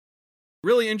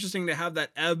Really interesting to have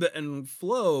that ebb and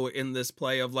flow in this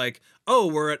play of like,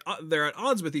 oh, they're at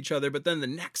odds with each other, but then the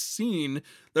next scene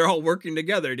they're all working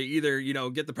together to either,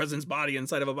 get the president's body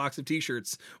inside of a box of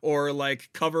t-shirts, or like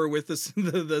cover with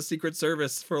the Secret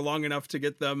Service for long enough to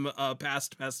get them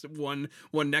past one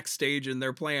next stage in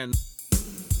their plan.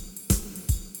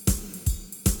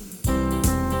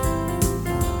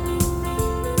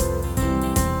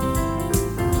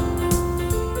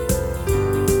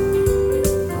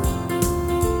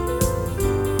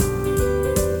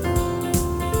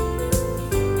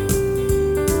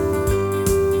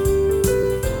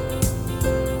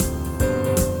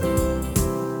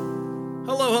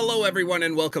 Everyone,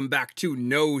 and welcome back to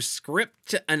No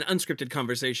Script, an unscripted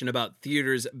conversation about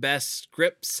theater's best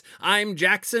scripts. I'm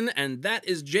Jackson, and that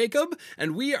is Jacob,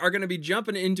 and we are going to be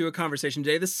jumping into a conversation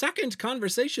today, the second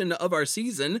conversation of our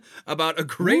season, about a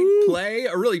great play,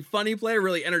 a really funny play, a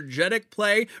really energetic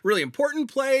play, really important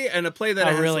play, and a play that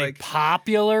has really like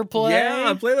popular play.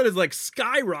 Yeah, a play that has like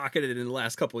skyrocketed in the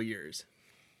last couple of years.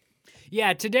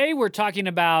 Yeah, today we're talking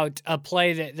about a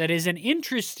play that is an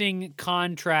interesting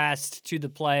contrast to the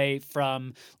play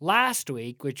from last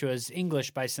week, which was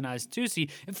English by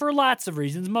S12.E02, and for lots of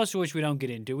reasons, most of which we don't get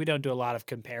into. We don't do a lot of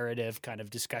comparative kind of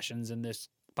discussions in this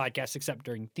podcast except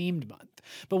during themed month.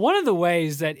 But one of the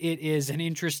ways that it is an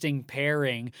interesting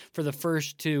pairing for the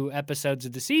first two episodes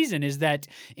of the season is that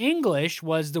English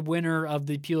was the winner of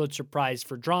the Pulitzer Prize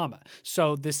for Drama.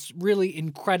 So this really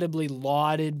incredibly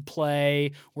lauded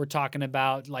play, we're talking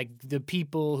about like the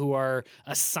people who are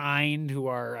assigned, who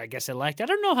are, I guess, elected. I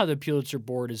don't know how the Pulitzer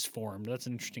board is formed. That's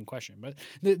an interesting question. But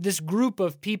this group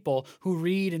of people who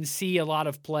read and see a lot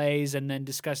of plays and then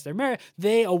discuss their merit,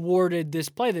 they awarded this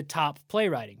play the top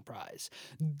playwright prize.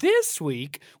 This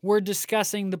week, we're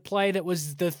discussing the play that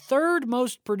was the third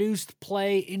most produced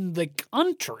play in the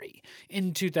country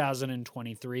in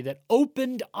 2023 that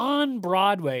opened on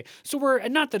Broadway. So we're,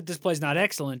 not that this play's not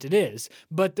excellent, it is,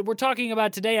 but we're talking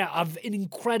about today of an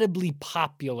incredibly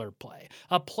popular play,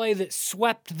 a play that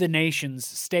swept the nation's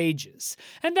stages.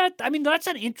 And that's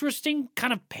an interesting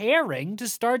kind of pairing to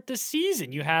start the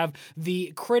season. You have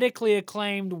the critically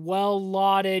acclaimed,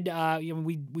 well-lauded,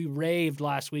 we raved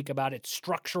last week about its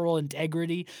structural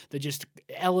integrity, the just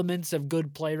elements of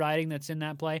good playwriting that's in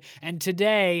that play. And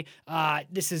today,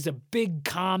 this is a big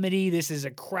comedy. This is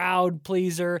a crowd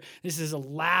pleaser. This is a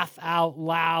laugh out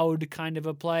loud kind of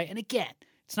a play. And again,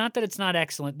 it's not that it's not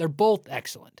excellent. They're both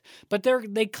excellent. But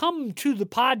they come to the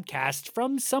podcast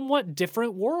from somewhat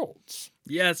different worlds.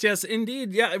 Yes,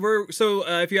 indeed. Yeah,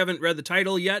 if you haven't read the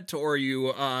title yet, or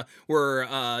you were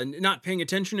not paying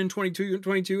attention in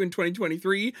 2022 and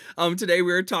 2023, today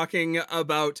we're talking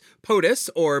about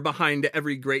POTUS, or Behind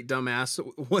Every Great Dumbass,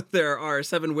 What There Are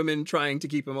 7 Women Trying to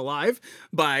Keep Him Alive,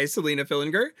 by Selina.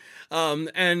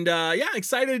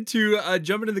 Excited to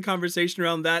jump into the conversation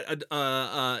around that.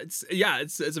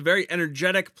 It's a very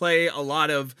energetic play, a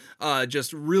lot of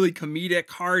just really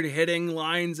comedic, hard-hitting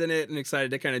lines in it, and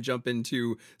excited to kind of jump into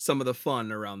some of the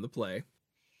fun around the play.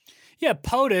 Yeah,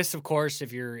 POTUS, of course,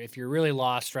 if you're really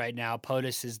lost right now,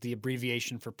 POTUS is the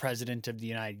abbreviation for President of the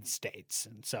United States.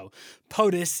 And so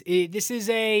POTUS, this is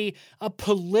a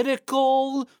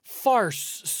political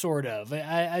farce, sort of,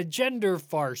 a gender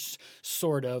farce,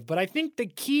 sort of. But I think the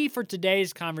key for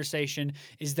today's conversation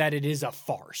is that it is a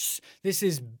farce. This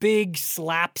is big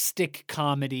slapstick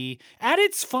comedy at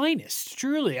its finest,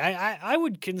 truly. I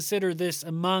would consider this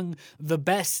among the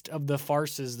best of the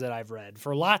farces that I've read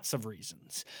for lots of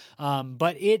reasons.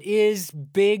 But it is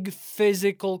big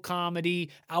physical comedy,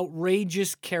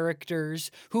 outrageous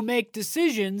characters who make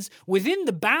decisions within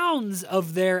the bounds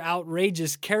of their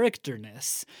outrageous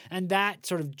characterness. And that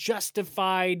sort of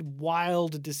justified,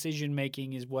 wild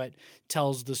decision-making is what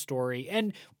tells the story.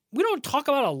 And we don't talk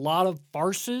about a lot of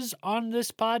farces on this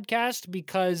podcast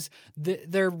because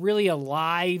they're really a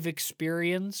live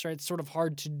experience, right? It's sort of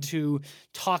hard to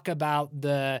talk about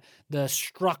the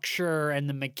structure and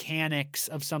the mechanics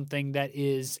of something that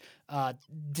is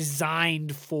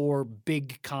designed for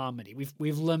big comedy.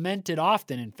 We've lamented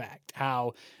often, in fact,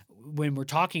 how when we're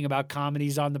talking about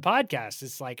comedies on the podcast,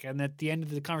 it's like, and at the end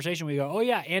of the conversation, we go, oh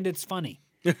yeah, and it's funny.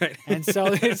 Right. And so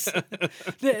it's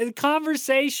the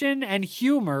conversation and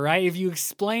humor, right? If you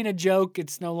explain a joke,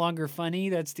 it's no longer funny.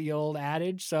 That's the old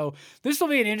adage. So this will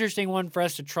be an interesting one for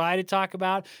us to try to talk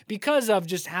about because of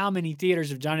just how many theaters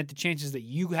have done it, the chances that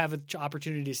you have an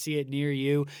opportunity to see it near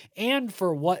you, and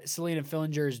for what Selina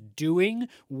is doing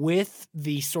with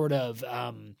the sort of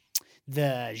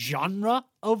the genre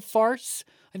of farce.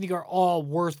 I think are all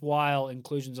worthwhile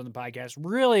inclusions on the podcast.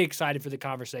 Really excited for the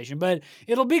conversation, but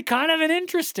it'll be kind of an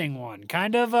interesting one,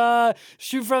 kind of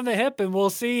shoot from the hip, and we'll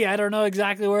see. I don't know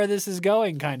exactly where this is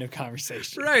going kind of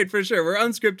conversation. Right, for sure. We're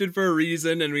unscripted for a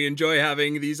reason, and we enjoy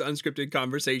having these unscripted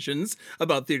conversations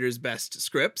about theater's best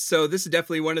scripts. So this is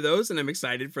definitely one of those, and I'm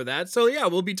excited for that. So yeah,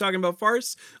 we'll be talking about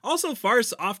farce. Also,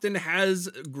 farce often has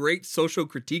great social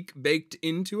critique baked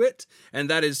into it, and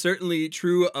that is certainly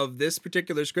true of this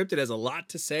particular script. It has a lot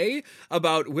to say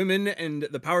about women and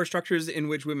the power structures in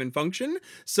which women function.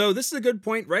 So this is a good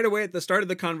point right away at the start of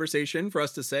the conversation for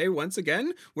us to say, once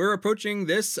again, we're approaching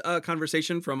this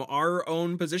conversation from our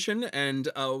own position, and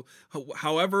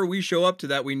however we show up to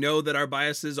that, we know that our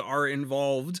biases are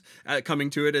involved coming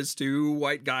to it as two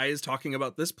white guys talking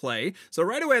about this play. So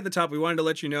right away at the top, we wanted to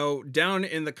let you know, down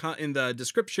in the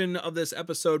description of this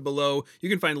episode below, you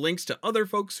can find links to other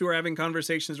folks who are having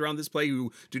conversations around this play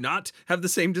who do not have the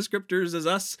same descriptors as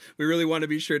us. We really want to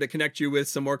be sure to connect you with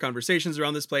some more conversations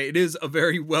around this play. It is a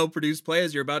very well-produced play,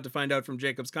 as you're about to find out from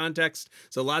Jacob's context.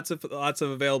 So lots of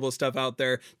available stuff out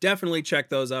there. Definitely check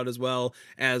those out as well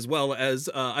as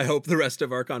I hope the rest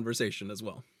of our conversation as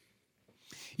well.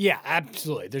 Yeah,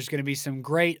 absolutely. There's going to be some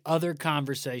great other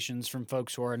conversations from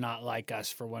folks who are not like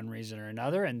us for one reason or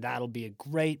another, and that'll be a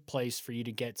great place for you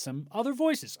to get some other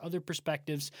voices, other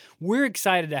perspectives. We're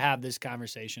excited to have this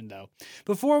conversation, though.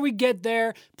 Before we get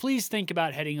there, please think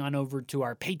about heading on over to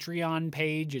our Patreon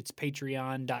page. It's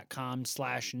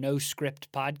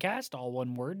patreon.com/NoScriptPodcast, all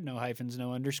one word, no hyphens,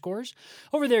 no underscores.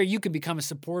 Over there, you can become a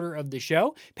supporter of the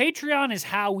show. Patreon is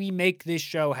how we make this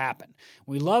show happen.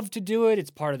 We love to do it.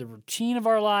 It's part of the routine of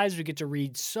our lives. We get to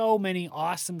read so many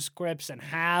awesome scripts and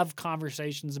have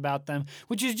conversations about them,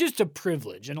 which is just a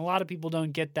privilege. And a lot of people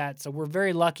don't get that. So we're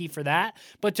very lucky for that.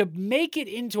 But to make it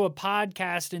into a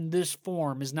podcast in this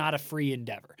form is not a free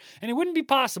endeavor. And it wouldn't be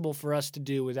possible for us to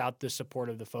do without the support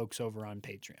of the folks over on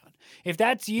Patreon. If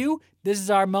that's you, this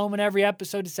is our moment every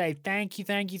episode to say thank you,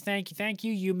 thank you, thank you, thank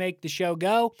you. You make the show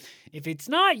go. If it's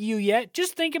not you yet,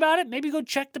 just think about it. Maybe go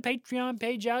check the Patreon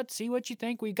page out, see what you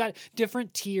think. We've got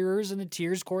different tiers, and the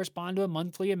tiers correspond to a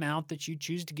monthly amount that you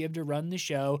choose to give to run the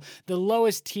show. The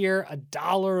lowest tier,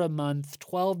 $1 a month,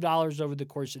 $12 over the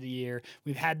course of the year.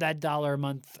 We've had that $1 a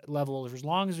month level as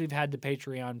long as we've had the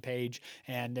Patreon page,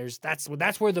 and that's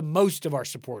where the most of our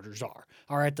supporters are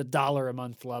at the $1 a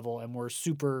month level, and we're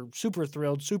super, super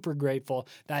thrilled, super grateful.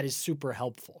 That is super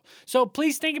helpful. So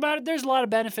please think about it. There's a lot of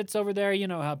benefits over there. You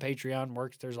know how Patreon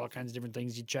works. There's all kinds of different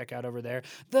things you check out over there.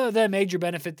 The major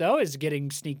benefit, though, is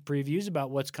getting sneak previews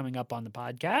about what's coming up on the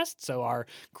podcast. So our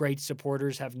great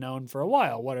supporters have known for a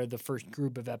while what are the first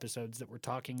group of episodes that we're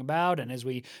talking about. And as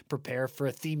we prepare for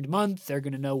a themed month, they're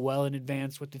going to know well in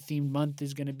advance what the themed month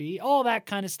is going to be. All that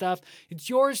kind of stuff. It's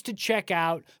yours to check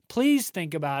out. Please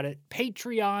think about it.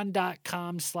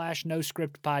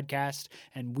 Patreon.com/NoScriptPodcast.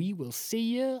 And we will see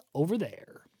you over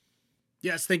there.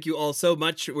 Yes, thank you all so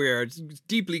much. We are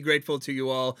deeply grateful to you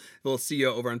all. We'll see you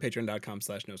over on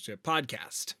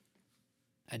patreon.com/NoScriptPodcast.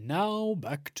 And now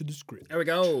back to the script. There we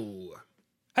go.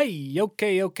 Hey,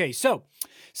 okay. So,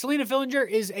 Selina Fillinger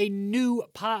is a new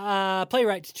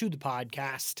playwright to the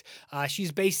podcast.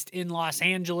 She's based in Los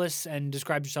Angeles and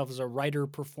describes herself as a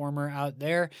writer-performer out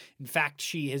there. In fact,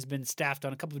 she has been staffed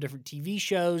on a couple of different TV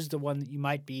shows. The one that you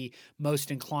might be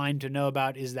most inclined to know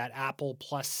about is that Apple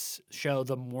Plus show,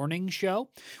 The Morning Show,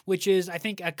 which is, I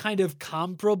think, a kind of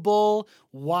comparable,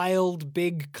 wild,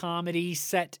 big comedy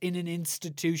set in an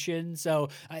institution. So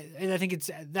I think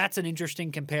that's an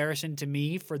interesting comparison to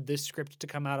me for this script to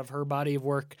come out of her body of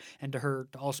work and to her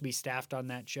to also be staffed on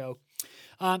that show.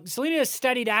 Selina has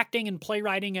studied acting and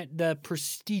playwriting at the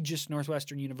prestigious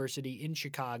Northwestern University in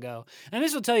Chicago. And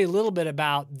this will tell you a little bit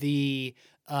about the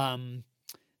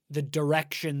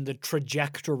direction, the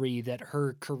trajectory that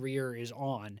her career is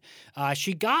on.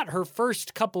 She got her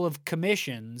first couple of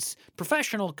commissions,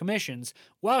 professional commissions,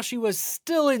 while she was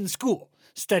still in school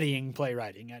studying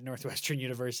playwriting at Northwestern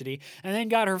University, and then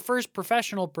got her first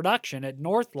professional production at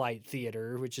Northlight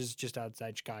Theater, which is just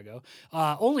outside Chicago,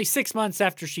 only 6 months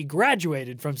after she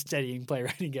graduated from studying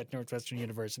playwriting at Northwestern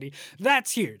University.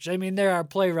 That's huge. I mean, there are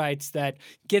playwrights that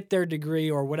get their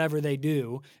degree or whatever they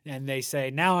do, and they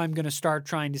say, now I'm going to start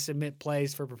trying to submit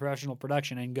plays for professional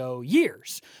production, and go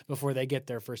years before they get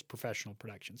their first professional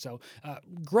production. So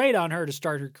great on her to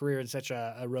start her career in such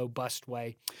a robust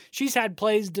way. She's had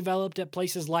plays developed at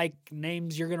places like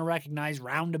names you're going to recognize: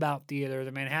 Roundabout Theater,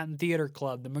 the Manhattan Theater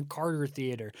Club, the McCarter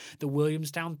Theater, the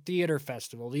Williamstown Theater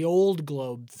Festival, the Old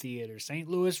Globe Theater, St.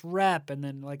 Louis Rep, and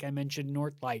then, like I mentioned,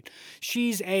 Northlight.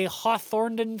 She's a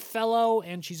Hawthornden Fellow,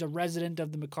 and she's a resident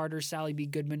of the McCarter Sally B.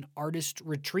 Goodman Artist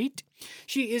Retreat.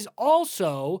 She is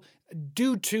also,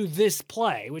 due to this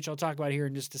play, which I'll talk about here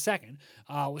in just a second,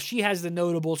 she has the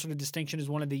notable sort of distinction as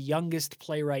one of the youngest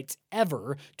playwrights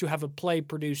ever to have a play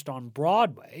produced on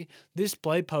Broadway. This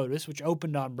play, POTUS, which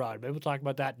opened on Broadway, we'll talk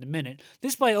about that in a minute.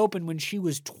 This play opened when she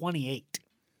was 28.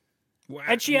 Wow.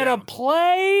 And she had a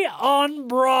play on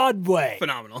Broadway.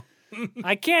 Phenomenal.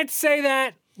 I can't say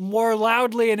that more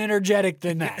loudly and energetic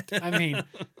than that. I mean,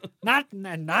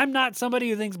 and I'm not somebody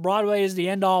who thinks Broadway is the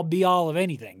end-all, be-all of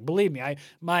anything. Believe me,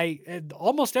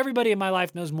 almost everybody in my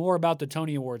life knows more about the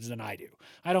Tony Awards than I do.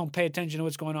 I don't pay attention to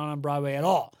what's going on Broadway at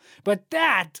all. But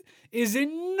that is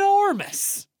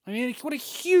enormous. I mean, what a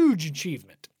huge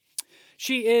achievement.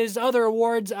 She is other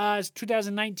awards,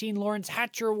 2019 Lawrence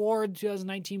Hatcher Award,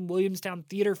 2019 Williamstown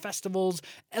Theater Festival's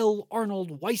L.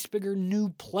 Arnold Weisberger New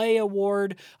Play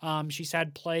Award. She's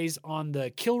had plays on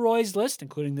the Kilroy's list,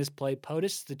 including this play,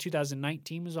 POTUS. The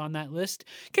 2019 was on that list.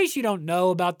 In case you don't know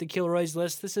about the Kilroy's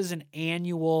list, this is an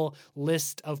annual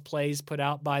list of plays put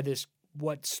out by this,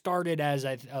 what started as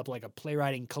like a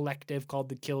playwriting collective called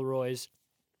the Kilroys,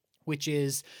 which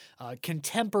is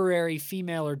contemporary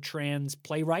female or trans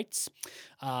playwrights.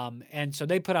 And so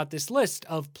they put out this list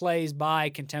of plays by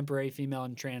contemporary female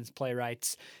and trans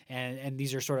playwrights, and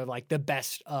these are sort of like the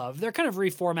best of. They're kind of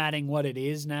reformatting what it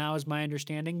is now, is my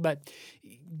understanding, but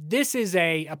this is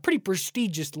a pretty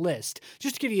prestigious list.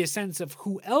 Just to give you a sense of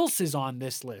who else is on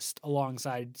this list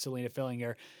alongside Selina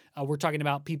Fillinger, we're talking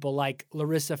about people like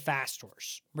Larissa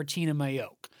Fasthorse, Martina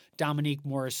Mayoke, Dominique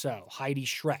Morisseau, Heidi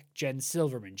Schreck, Jen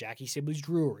Silverman, Jackie Sibley's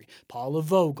Drury, Paula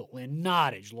Vogel, Lynn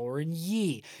Nottage, Lauren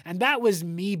Yee. And that was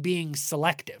me being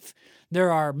selective.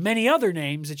 There are many other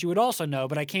names that you would also know,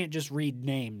 but I can't just read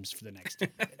names for the next 10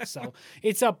 minutes. So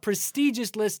it's a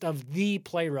prestigious list of the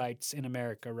playwrights in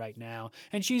America right now,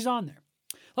 and she's on there.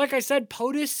 Like I said,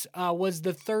 POTUS was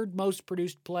the third most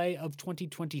produced play of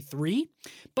 2023,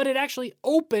 but it actually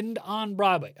opened on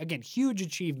Broadway. Again, huge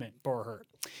achievement for her.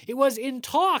 It was in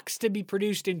talks to be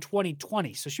produced in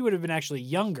 2020, so she would have been actually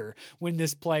younger when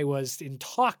this play was in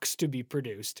talks to be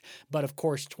produced. But of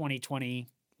course, 2020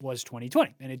 was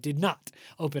 2020, and it did not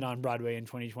open on Broadway in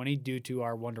 2020 due to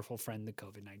our wonderful friend, the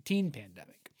COVID-19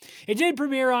 pandemic. It did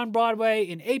premiere on Broadway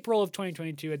in April of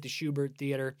 2022 at the Schubert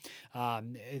Theater.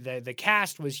 The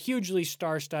cast was hugely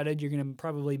star-studded. You're going to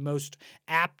probably most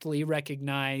aptly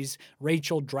recognize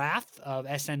Rachel Drath of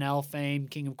SNL fame,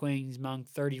 King of Queens, Monk,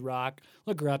 30 Rock.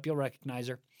 Look her up, you'll recognize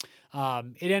her.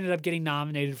 It ended up getting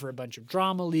nominated for a bunch of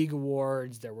Drama League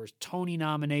awards. There were Tony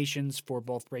nominations for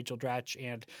both Rachel Dratch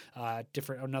and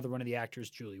another one of the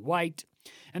actors, Julie White.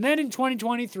 And then in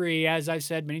 2023, as I've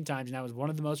said many times now, it was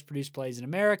one of the most produced plays in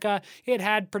America. It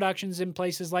had productions in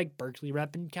places like Berkeley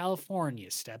Rep in California,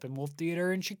 Steppenwolf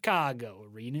Theater in Chicago,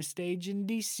 Arena Stage in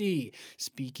D.C.,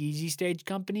 Speakeasy Stage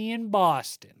Company in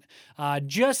Boston.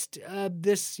 Just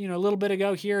this, a little bit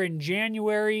ago here in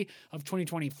January of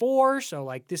 2024, so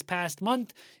like this past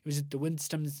month, it was at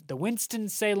the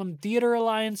Winston-Salem Theater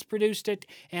Alliance produced it.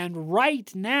 And right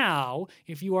now,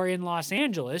 if you are in Los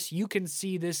Angeles, you can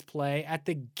see this play at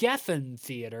the Geffen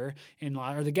Theater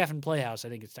or the Geffen Playhouse, I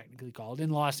think it's technically called, in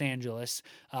Los Angeles.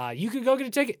 You could go get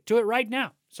a ticket to it right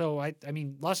now. So, I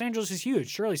mean, Los Angeles is huge.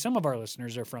 Surely some of our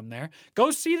listeners are from there.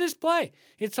 Go see this play.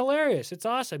 It's hilarious. It's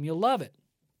awesome. You'll love it.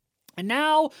 And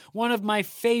now, one of my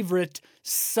favorite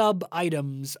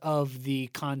sub-items of the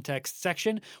context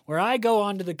section, where I go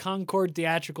onto the Concord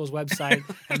Theatricals website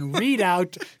and read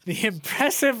out the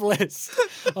impressive list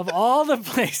of all the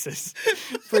places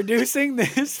producing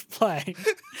this play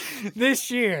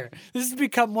this year. This has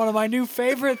become one of my new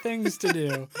favorite things to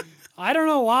do. I don't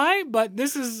know why, but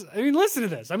listen to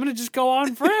this. I'm going to just go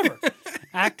on forever.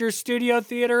 Actors Studio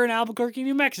Theater in Albuquerque,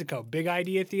 New Mexico. Big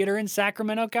Idea Theater in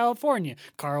Sacramento, California.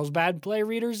 Carlsbad Play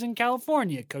Readers in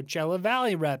California. Coachella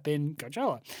Valley Rep in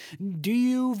Coachella.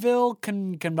 Deweyville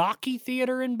Kanaki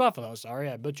Theater in Buffalo. Sorry,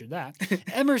 I butchered that.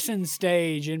 Emerson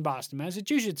Stage in Boston,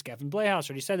 Massachusetts. Geffen Playhouse,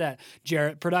 already said that.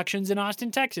 Jarrett Productions in Austin,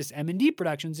 Texas. M&D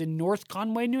Productions in North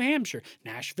Conway, New Hampshire.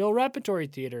 Nashville Repertory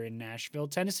Theater in Nashville,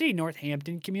 Tennessee.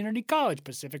 Northampton Community College,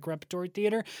 Pacific Repertory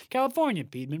Theater, California,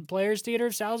 Piedmont Players Theater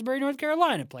of Salisbury, North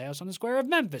Carolina, Playhouse on the Square of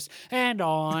Memphis, and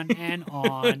on and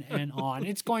on and on.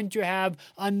 It's going to have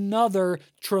another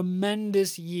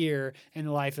tremendous year in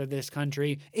the life of this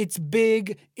country. It's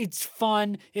big, it's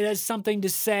fun, it has something to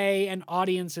say, and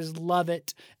audiences love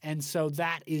it. And so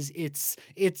that is its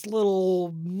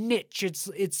little niche.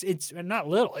 It's not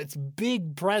little, it's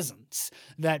big presence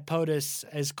that POTUS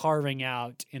is carving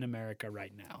out in America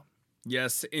right now.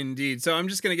 Yes, indeed. So I'm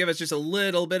just going to give us just a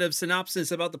little bit of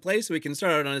synopsis about the play so we can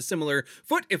start out on a similar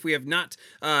foot if you've not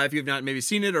maybe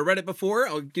seen it or read it before.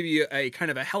 I'll give you a kind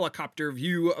of a helicopter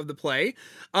view of the play.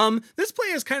 This play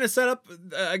is kind of set up,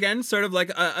 again, sort of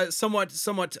like a somewhat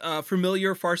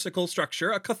familiar farcical structure,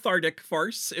 a cathartic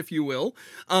farce, if you will.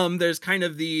 There's kind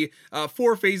of the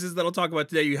 4 phases that I'll talk about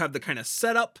today. You have the kind of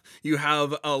setup, you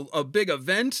have a big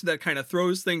event that kind of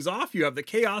throws things off, you have the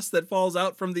chaos that falls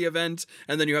out from the event,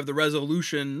 and then you have the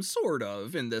resolution, sort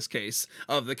of, in this case,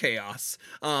 of the chaos.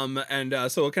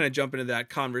 So we'll kind of jump into that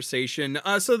conversation.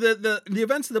 So the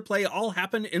events of the play all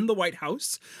happen in the White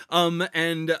House.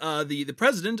 The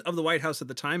president of the White House at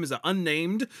the time is an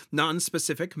unnamed,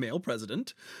 non-specific male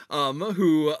president,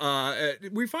 who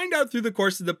we find out through the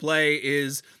course of the play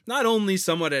is not only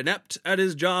somewhat inept at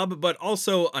his job, but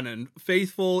also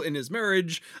unfaithful in his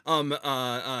marriage,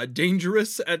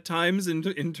 dangerous at times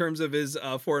in terms of his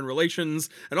foreign relations,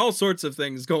 and all sorts of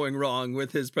things going wrong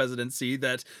with his presidency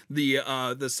that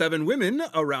the 7 women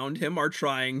around him are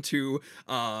trying to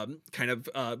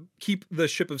keep the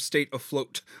ship of state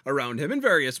afloat around him in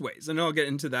various ways, and I'll get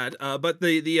into that. But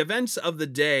the events of the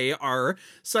day are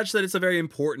such that it's a very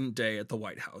important day at the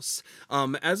White House,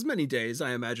 as many days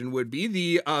I imagine would be.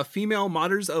 The Female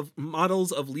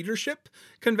Models of Leadership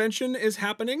convention is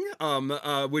happening,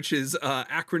 which is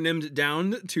acronymed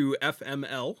down to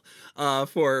FML,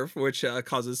 for which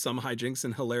causes some hijinks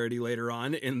and hilarity later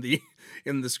on in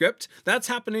the script. That's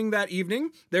happening that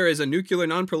evening. There is a nuclear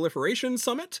non-proliferation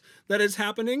summit that is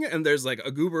happening, and there's like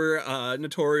a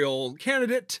gubernatorial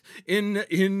candidate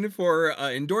in for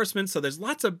endorsement. So there's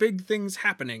lots of big things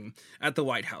happening at the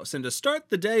White House. And to start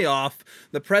the day off,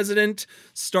 the president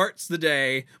starts the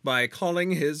day by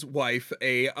calling his wife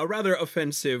a rather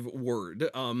offensive word.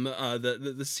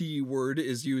 The C word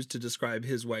is used to describe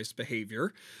his wife's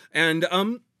behavior, and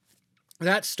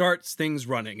that starts things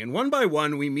running. And one by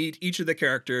one, we meet each of the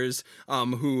characters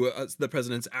who the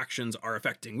president's actions are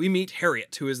affecting. We meet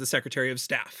Harriet, who is the Secretary of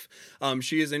Staff.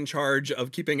 She is in charge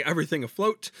of keeping everything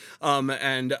afloat,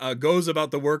 and goes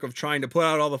about the work of trying to put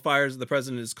out all the fires that the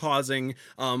president is causing,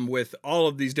 with all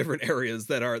of these different areas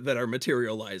that are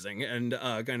materializing, and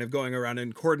kind of going around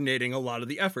and coordinating a lot of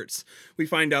the efforts. We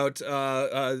find out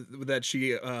that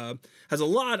she has a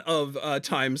lot of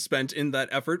time spent in that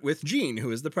effort with Jean,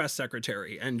 who is the press secretary.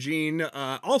 And Jean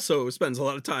also spends a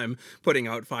lot of time putting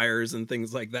out fires and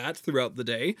things like that throughout the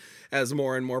day as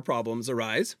more and more problems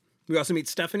arise. We also meet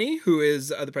Stephanie, who is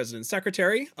the president's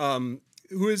secretary,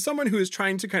 who is someone who is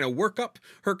trying to kind of work up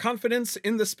her confidence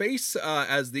in the space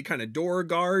as the kind of door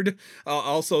guard,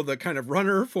 also the kind of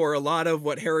runner for a lot of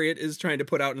what Harriet is trying to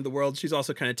put out into the world. She's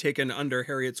also kind of taken under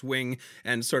Harriet's wing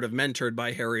and sort of mentored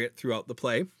by Harriet throughout the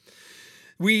play.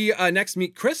 We next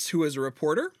meet Chris, who is a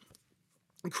reporter.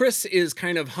 Chris is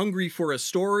kind of hungry for a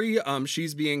story.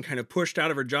 She's being kind of pushed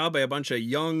out of her job by a bunch of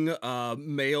young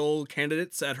male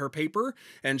candidates at her paper,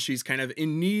 and she's kind of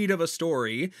in need of a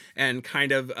story, and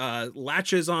kind of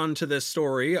latches on to this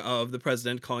story of the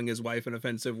president calling his wife an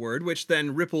offensive word, which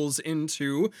then ripples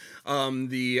into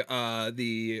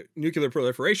the nuclear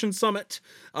proliferation summit,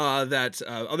 that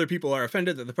other people are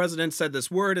offended that the president said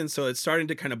this word, and so it's starting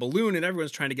to kind of balloon, and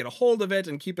everyone's trying to get a hold of it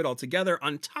and keep it all together.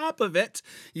 On top of it,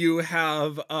 you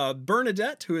have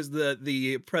Bernadette, who is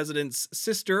the president's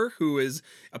sister, who is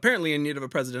apparently in need of a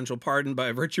presidential pardon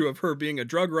by virtue of her being a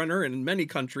drug runner in many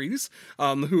countries,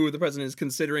 who the president is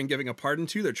considering giving a pardon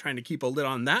to. They're trying to keep a lid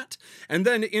on that. And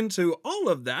then into all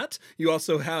of that, you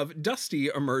also have Dusty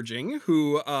emerging,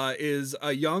 who is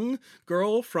a young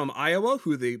girl from Iowa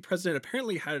who the president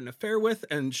apparently had an affair with,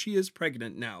 and she is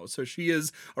pregnant now. So she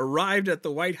is arrived at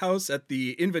the White House at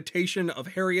the invitation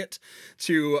of Harriet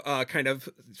to kind of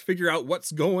figure out what's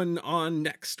going on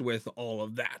next with all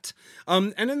of that.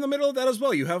 And in the middle of that as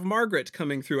well, you have Margaret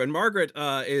coming through, and Margaret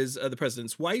is the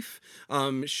president's wife.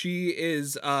 She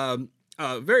is a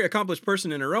very accomplished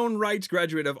person in her own right,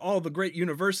 graduate of all the great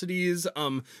universities,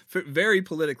 very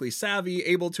politically savvy,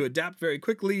 able to adapt very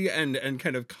quickly and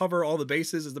kind of cover all the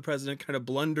bases as the president kind of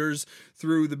blunders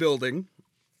through the building.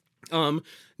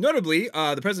 Notably,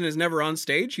 the president is never on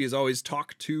stage. He is always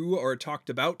talked to or talked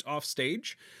about off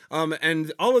stage.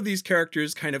 And all of these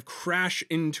characters kind of crash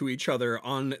into each other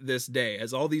on this day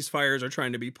as all these fires are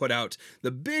trying to be put out. The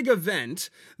big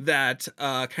event that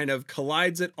kind of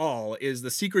collides it all is the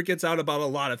secret gets out about a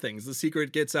lot of things. The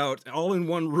secret gets out all in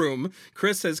one room.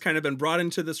 Chris has kind of been brought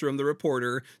into this room, the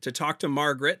reporter, to talk to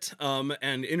Margaret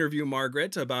and interview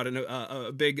Margaret about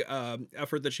a big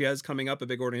effort that she has coming up, a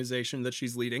big organization that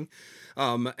she's leading.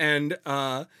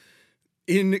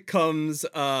 In comes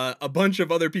a bunch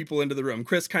of other people into the room.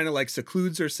 Chris kind of like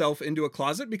secludes herself into a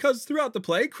closet because throughout the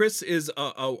play, Chris is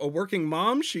a working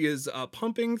mom. She is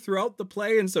pumping throughout the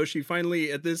play, and so she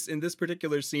finally in this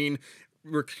particular scene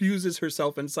recuses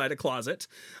herself inside a closet.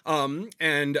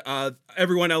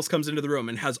 Everyone else comes into the room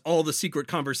and has all the secret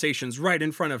conversations right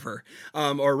in front of her,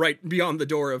 or right beyond the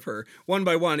door of her. One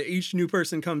by one, each new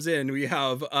person comes in. We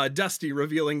have Dusty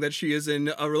revealing that she is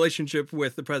in a relationship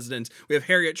with the president. We have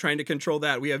Harriet trying to control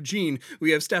that. We have Jean. We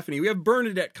have Stephanie. We have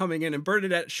Bernadette coming in, and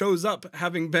Bernadette shows up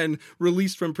having been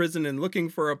released from prison and looking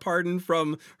for a pardon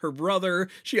from her brother.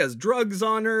 She has drugs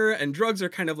on her, and drugs are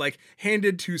kind of like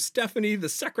handed to Stephanie, the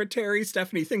secretary.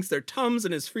 Stephanie thinks they're Tums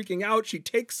and is freaking out. She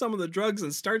takes some of the drugs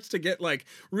and starts to get like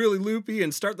really loopy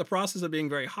and start the process of being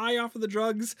very high off of the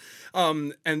drugs.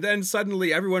 And then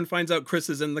suddenly everyone finds out Chris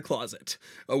is in the closet,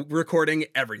 recording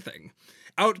everything.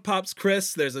 Out pops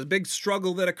Chris. There's a big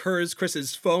struggle that occurs.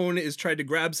 Chris's phone is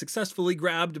successfully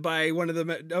grabbed by one of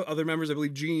the other members, I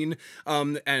believe Jean.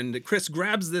 And Chris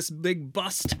grabs this big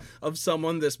bust of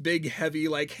someone, this big heavy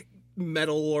like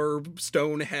metal or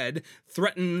stone head,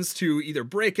 threatens to either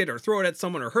break it or throw it at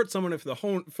someone or hurt someone if the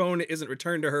phone isn't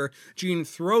returned to her. Jean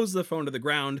throws the phone to the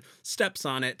ground, steps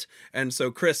on it, and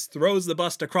so Chris throws the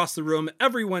bust across the room.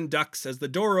 Everyone ducks as the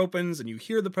door opens and you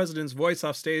hear the president's voice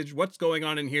off stage. What's going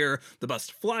on in here? The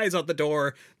bust flies out the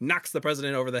door, knocks the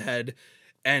president over the head.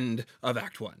 End of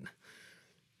Act 1.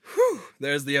 Whew,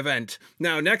 there's the event.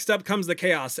 Now, next up comes the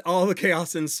chaos. All the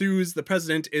chaos ensues. The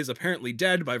president is apparently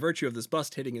dead by virtue of this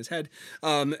bust hitting his head.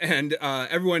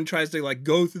 Everyone tries to like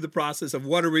go through the process of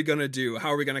what are we going to do?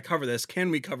 How are we going to cover this?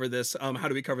 Can we cover this? How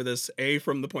do we cover this? A,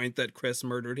 from the point that Chris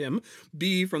murdered him.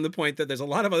 B, from the point that there's a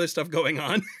lot of other stuff going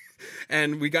on.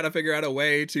 And we got to figure out a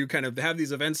way to kind of have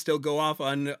these events still go off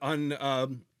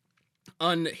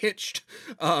unhitched,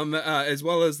 as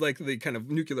well as like the kind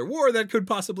of nuclear war that could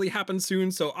possibly happen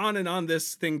soon. So on and on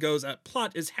this thing goes. A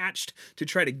plot is hatched to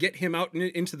try to get him out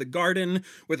into the garden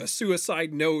with a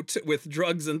suicide note with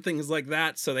drugs and things like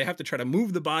that. So they have to try to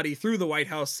move the body through the White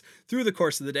House through the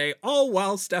course of the day, all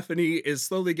while Stephanie is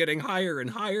slowly getting higher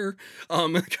and higher,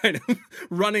 kind of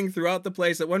running throughout the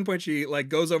place. At one point she like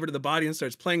goes over to the body and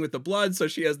starts playing with the blood. So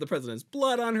she has the president's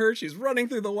blood on her. She's running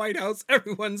through the White House.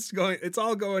 It's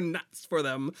all going nuts for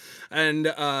them.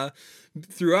 And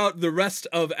throughout the rest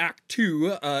of Act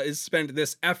 2 is spent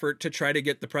this effort to try to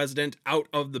get the president out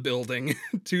of the building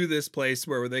to this place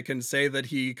where they can say that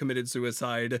he committed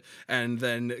suicide and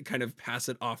then kind of pass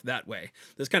it off that way.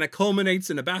 This kind of culminates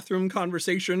in a bathroom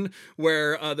conversation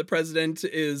where the president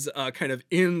is kind of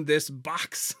in this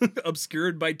box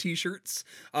obscured by t-shirts,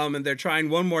 and they're trying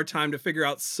one more time to figure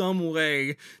out some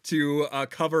way to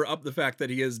cover up the fact that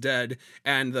he is dead.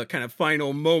 And the kind of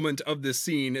final moment of this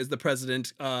scene is the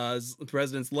president's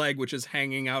leg, which is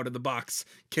hanging out of the box,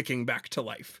 kicking back to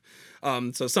life.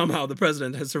 So somehow the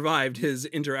president has survived his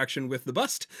interaction with the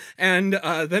bust, and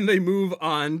then they move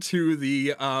on to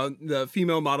the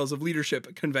Female Models of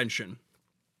Leadership convention.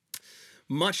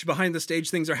 Much behind the stage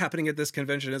things are happening at this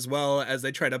convention as well, as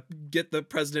they try to get the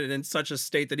president in such a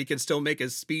state that he can still make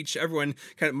his speech.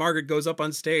 Margaret goes up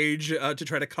on stage to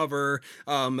try to cover.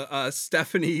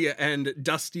 Stephanie and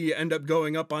Dusty end up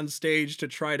going up on stage to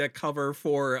try to cover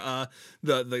for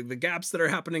the gaps that are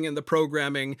happening in the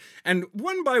programming. And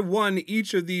one by one,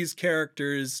 each of these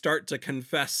characters start to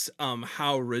confess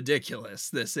how ridiculous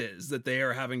this is, that they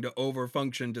are having to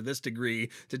overfunction to this degree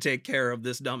to take care of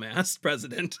this dumbass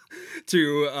president, to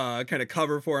kind of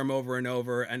cover for him over and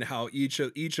over, and how each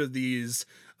of these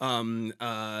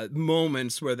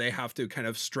moments where they have to kind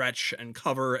of stretch and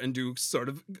cover and do sort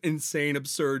of insane,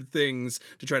 absurd things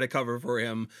to try to cover for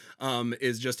him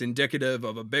is just indicative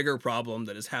of a bigger problem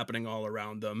that is happening all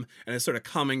around them, and is sort of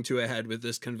coming to a head with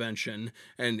this convention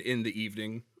and in the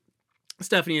evening.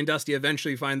 Stephanie and Dusty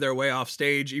eventually find their way off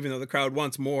stage, even though the crowd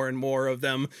wants more and more of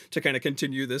them to kind of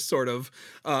continue this sort of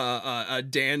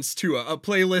dance to a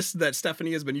playlist that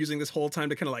Stephanie has been using this whole time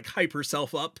to kind of like hype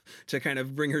herself up, to kind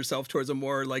of bring herself towards a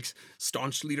more like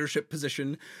staunch leadership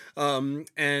position. And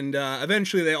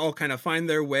eventually they all kind of find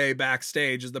their way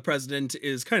backstage as the president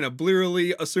is kind of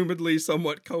blearily, assumedly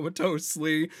somewhat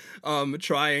comatosely,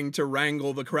 trying to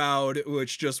wrangle the crowd,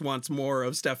 which just wants more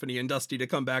of Stephanie and Dusty to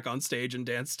come back on stage and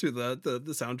dance to the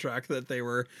soundtrack that they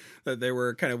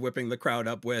were kind of whipping the crowd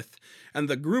up with. And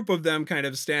the group of them kind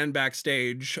of stand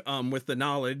backstage with the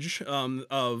knowledge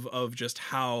of just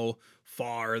how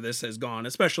far this has gone.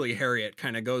 Especially Harriet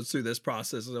kind of goes through this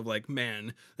process of like,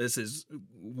 man, this is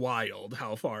wild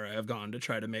how far I have gone to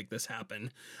try to make this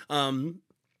happen.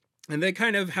 And they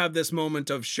kind of have this moment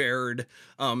of shared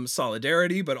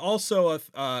solidarity, but also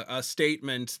a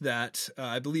statement that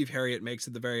I believe Harriet makes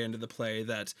at the very end of the play,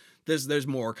 that there's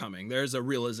more coming. There's a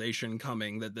realization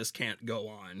coming that this can't go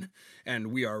on,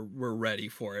 and we're ready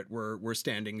for it. We're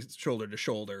standing shoulder to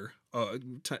shoulder.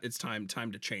 It's time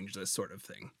to change this sort of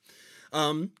thing.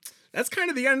 That's kind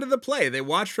of the end of the play. They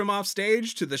watch from off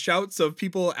stage to the shouts of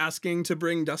people asking to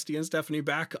bring Dusty and Stephanie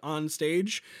back on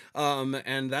stage.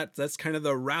 And that's kind of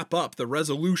the wrap up, the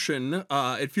resolution.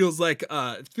 It feels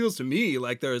to me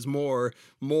like there's more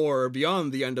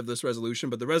beyond the end of this resolution,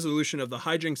 but the resolution of the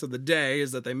hijinks of the day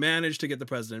is that they managed to get the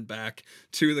president back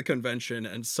to the convention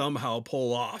and somehow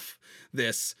pull off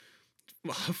this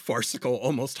farcical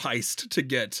almost heist to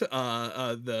get to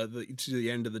the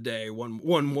end of the day,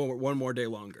 one more day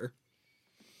longer.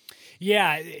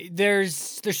 Yeah, there's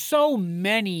so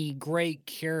many great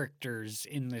characters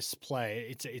in this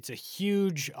play. It's a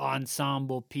huge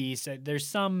ensemble piece. There's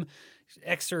some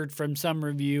excerpt from some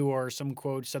review or some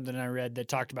quote, something I read that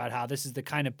talked about how this is the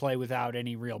kind of play without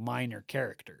any real minor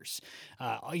characters.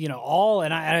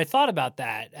 And I thought about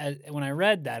that when I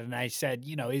read that, and I said,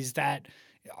 is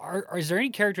there any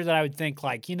character that I would think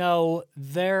like,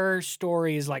 their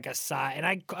story is like a side, and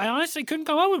I honestly couldn't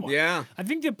come up with one. Yeah. I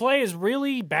think the play is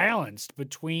really balanced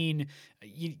between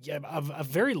a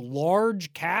very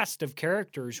large cast of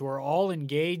characters who are all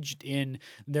engaged in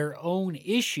their own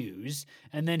issues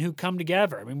and then who come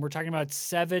together. I mean, we're talking about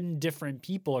 7 different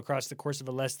people across the course of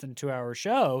a less than 2-hour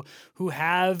show who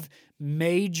have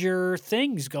major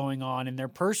things going on in their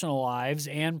personal lives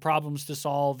and problems to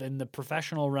solve in the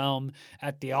professional realm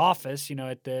at the office.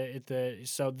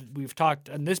 So we've talked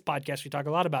on this podcast, we talk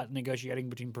a lot about negotiating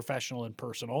between professional and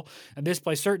personal, and this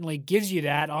play certainly gives you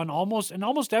that on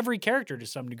almost every character to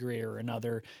some degree or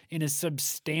another in a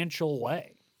substantial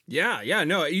way. Yeah,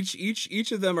 no,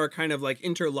 each of them are kind of like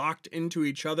interlocked into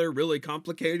each other really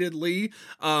complicatedly.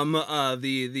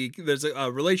 There's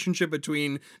a relationship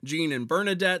between Jean and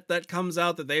Bernadette that comes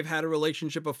out, that they've had a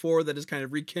relationship before that is kind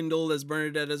of rekindled as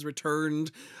Bernadette has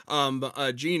returned.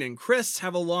 Jean and Chris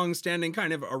have a long-standing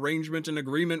kind of arrangement and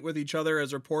agreement with each other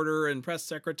as reporter and press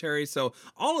secretary. So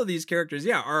all of these characters,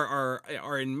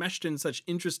 are enmeshed in such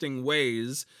interesting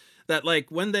ways that like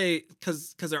when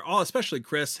because they're all, especially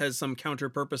Chris has some counter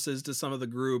purposes to some of the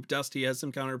group. Dusty has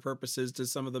some counter purposes to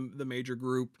some of the major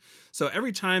group. So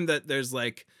every time that there's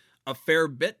like a fair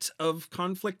bit of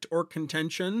conflict or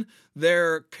contention,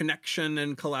 their connection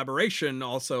and collaboration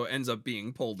also ends up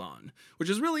being pulled on, which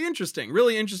is really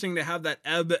interesting to have that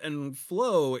ebb and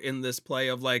flow in this play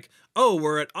of like,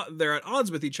 oh, they're at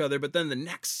odds with each other, but then the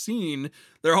next scene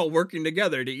they're all working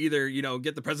together to either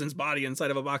get the president's body inside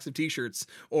of a box of t-shirts,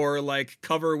 or like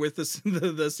cover with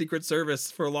the Secret Service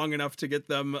for long enough to get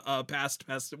them past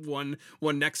one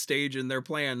next stage in their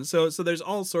plan. So there's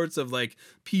all sorts of like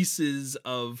pieces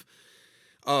of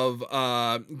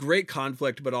great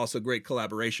conflict, but also great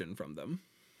collaboration from them.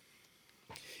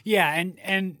 Yeah,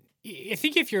 and I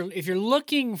think if you're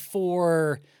looking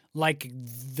for like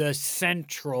the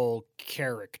central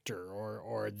character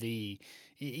or the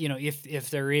if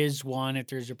there is one, if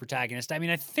there's a protagonist, I mean,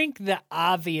 I think the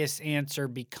obvious answer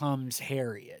becomes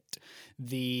Harriet,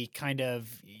 the kind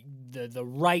of the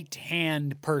right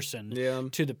hand person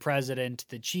to the president,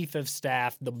 the chief of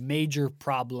staff, the major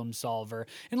problem solver,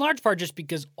 in large part just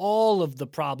because all of the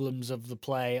problems of the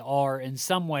play are in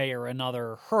some way or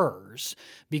another hers,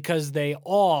 because they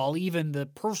all, even the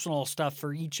personal stuff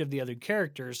for each of the other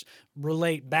characters,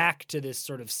 relate back to this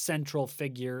sort of central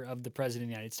figure of the president of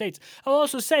the United States. I'll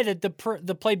also say that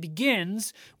the play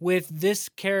begins with this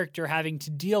character having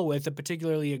to deal with a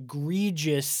particularly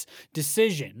egregious decision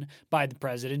decision by the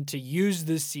president to use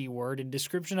the C word in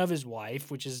description of his wife,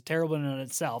 which is terrible in and of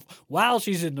itself, while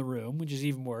she's in the room, which is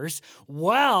even worse,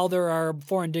 while there are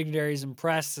foreign dignitaries and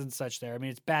press and such there. I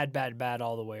mean, it's bad, bad, bad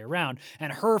all the way around.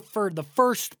 And the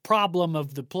first problem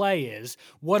of the play is,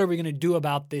 what are we going to do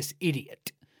about this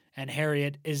idiot? And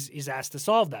Harriet is asked to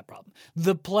solve that problem.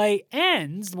 The play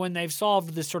ends when they've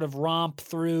solved this sort of romp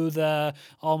through the,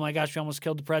 oh my gosh, we almost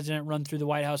killed the president, run through the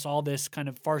White House, all this kind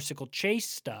of farcical chase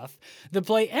stuff. The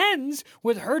play ends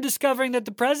with her discovering that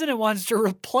the president wants to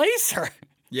replace her.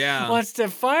 Yeah. Wants to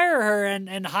fire her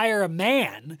and hire a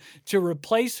man to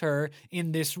replace her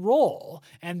in this role.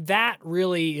 And that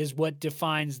really is what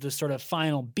defines the sort of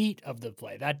final beat of the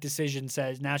play. That decision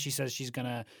says, now she says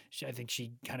I think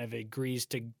she kind of agrees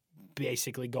to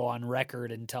basically go on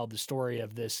record and tell the story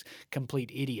of this complete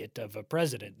idiot of a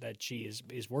president that she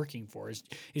is working for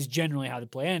is generally how the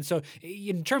play ends. So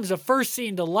in terms of first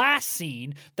scene to last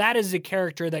scene, that is a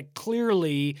character that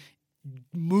clearly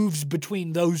moves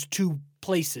between those two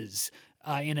places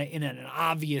in an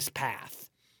obvious path.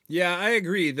 Yeah, I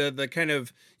agree. The kind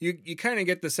of you kind of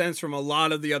get the sense from a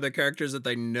lot of the other characters that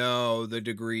they know the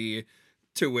degree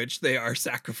to which they are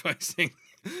sacrificing,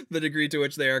 the degree to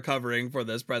which they are covering for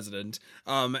this president.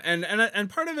 And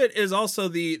part of it is also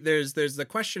there's the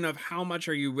question of how much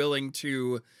are you willing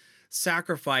to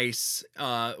sacrifice?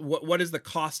 What is the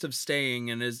cost of staying,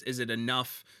 and is it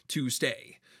enough to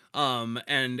stay?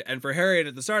 And for Harriet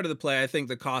at the start of the play, I think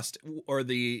the cost or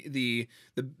the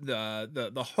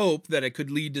hope that it could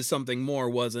lead to something more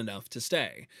was enough to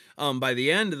stay. By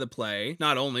the end of the play,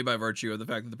 not only by virtue of the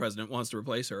fact that the president wants to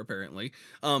replace her, apparently,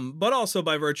 but also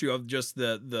by virtue of just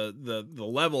the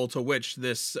level to which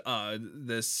this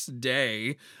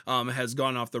day has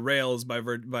gone off the rails by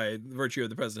virtue of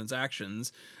the president's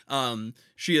actions.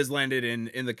 She has landed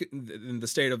in the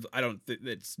state of,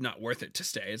 it's not worth it to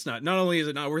stay. It's not only is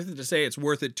it not worth it to stay, it's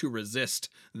worth it to resist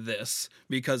this,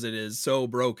 because it is so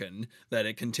broken that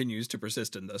it continues to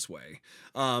persist in this way.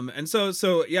 And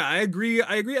so yeah, I agree.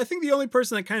 I think the only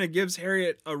person that kind of gives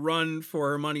Harriet a run for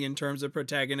her money in terms of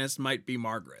protagonist might be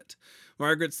Margaret.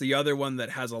 Margaret's the other one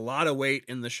that has a lot of weight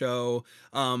in the show,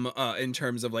 in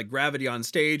terms of like gravity on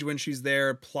stage when she's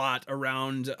there, plot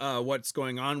around what's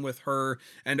going on with her,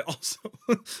 and also,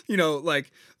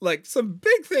 like some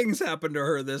big things happen to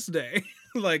her this day.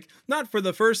 Like, not for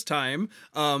the first time,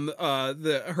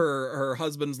 her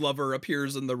husband's lover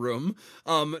appears in the room.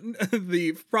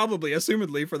 Probably,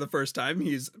 assumedly, for the first time,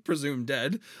 he's presumed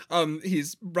dead.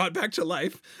 He's brought back to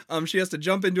life. She has to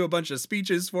jump into a bunch of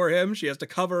speeches for him. She has to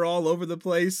cover all over the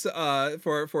place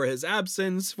for his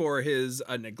absence, for his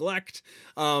neglect.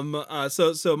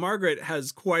 So Margaret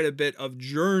has quite a bit of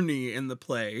journey in the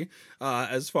play,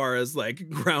 as far as like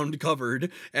ground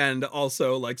covered and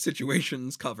also like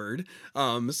situations covered.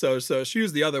 So she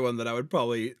was the other one that I would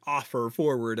probably offer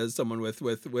forward as someone with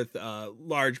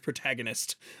large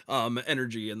protagonist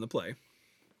energy in the play.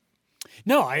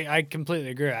 No, I completely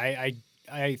agree.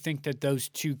 I think that those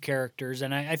two characters,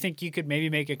 and I think you could maybe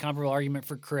make a comparable argument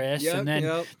for Chris, and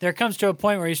then there comes to a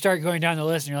point where you start going down the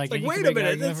list and you're like wait a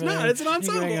minute, it's not, it's an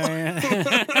ensemble.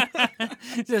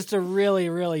 Just a really,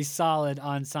 really solid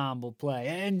ensemble play.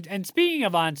 And speaking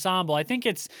of ensemble, I think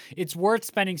it's worth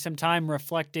spending some time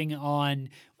reflecting on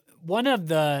one of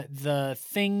the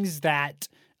things that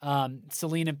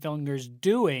Selina Fillinger's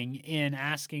doing in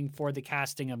asking for the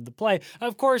casting of the play.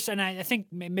 Of course, and I think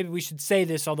maybe we should say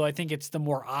this, although I think it's the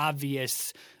more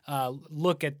obvious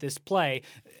look at this play.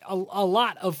 A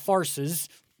lot of farces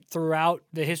throughout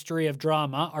the history of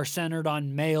drama are centered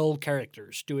on male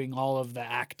characters doing all of the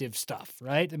active stuff,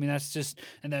 right? I mean,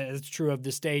 and that's true of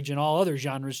the stage and all other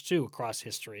genres too across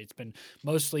history. It's been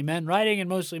mostly men writing and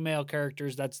mostly male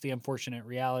characters. That's the unfortunate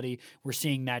reality. We're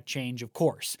seeing that change, of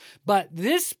course. But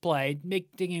this play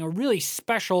making a really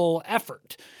special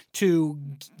effort to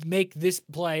make this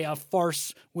play a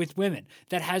farce with women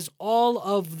that has all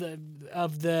of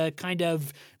the kind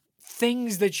of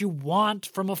things that you want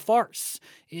from a farce.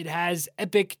 It has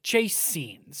epic chase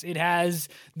scenes. It has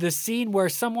the scene where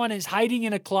someone is hiding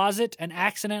in a closet and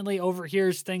accidentally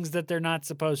overhears things that they're not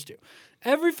supposed to.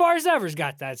 Every farce ever's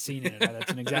got that scene in it. Now,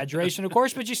 that's an exaggeration, of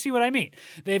course, but you see what I mean.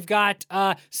 They've got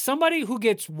somebody who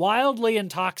gets wildly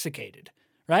intoxicated,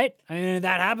 right? I mean,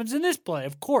 that happens in this play,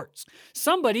 of course.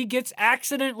 Somebody gets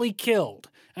accidentally killed,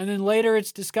 and then later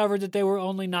it's discovered that they were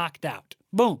only knocked out.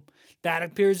 Boom. That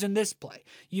appears in this play.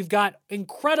 You've got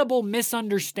incredible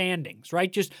misunderstandings,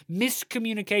 right? Just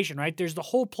miscommunication, right? There's the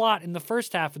whole plot in the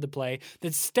first half of the play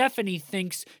that Stephanie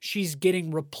thinks she's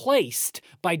getting replaced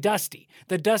by Dusty,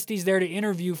 that Dusty's there to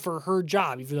interview for her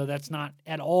job, even though that's not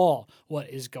at all what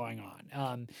is going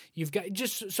on. You've got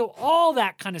just so all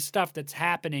that kind of stuff that's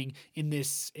happening in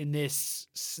this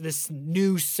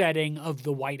new setting of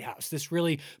the White House, this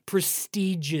really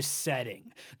prestigious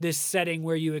setting, this setting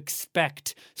where you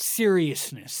expect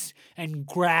seriousness and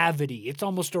gravity. It's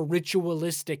almost a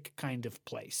ritualistic kind of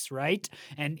place, right?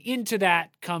 And into that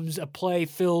comes a play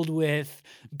filled with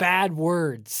bad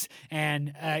words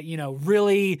and,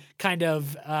 really kind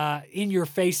of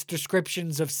in-your-face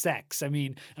descriptions of sex. I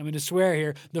mean, I'm going to swear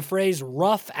here, the phrase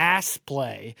rough ass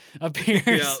play appears...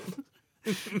 Yeah.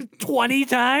 20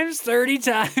 times, 30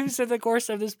 times in the course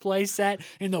of this play set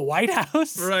in the White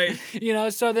House. Right.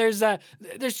 So there's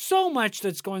so much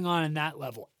that's going on in that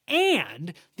level.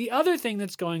 And the other thing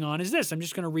that's going on is this. I'm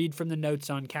just going to read from the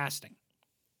notes on casting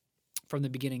from the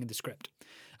beginning of the script.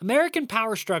 American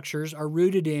power structures are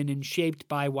rooted in and shaped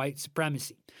by white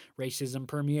supremacy. Racism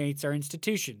permeates our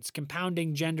institutions,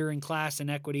 compounding gender and class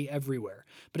inequity everywhere,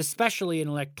 but especially in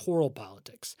electoral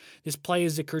politics. This play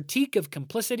is a critique of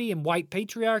complicity and white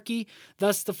patriarchy,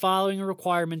 thus the following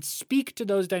requirements speak to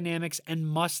those dynamics and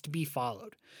must be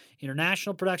followed.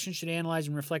 International production should analyze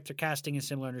and reflect their casting and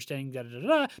similar understanding,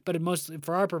 but mostly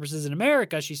for our purposes in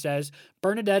America, she says,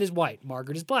 Bernadette is white,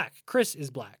 Margaret is black, Chris is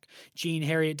black. Jean,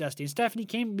 Harriet, Dusty, and Stephanie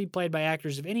can be played by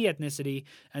actors of any ethnicity,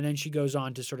 and then she goes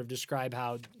on to sort of describe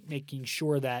how making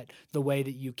sure that the way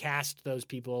that you cast those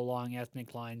people along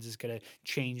ethnic lines is going to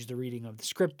change the reading of the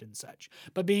script and such.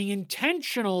 But being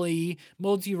intentionally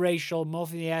multiracial,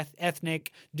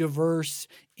 multi-ethnic, diverse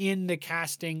in the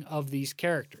casting of these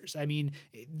characters. I mean,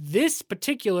 this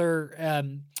particular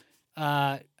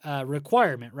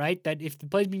requirement, right, that if the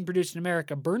play is being produced in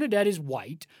America, Bernadette is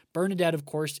white. Bernadette, of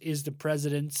course, is the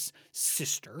president's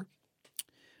sister.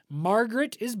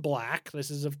 Margaret is black. This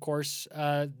is, of course,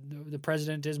 the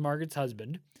president is Margaret's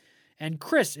husband. And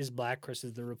Chris is black. Chris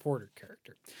is the reporter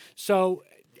character. So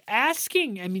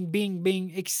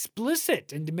being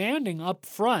explicit and demanding up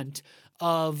front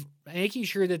of making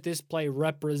sure that this play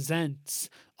represents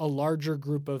a larger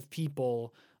group of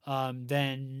people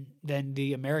than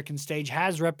the American stage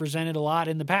has represented a lot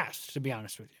in the past, to be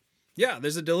honest with you. Yeah,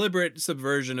 there's a deliberate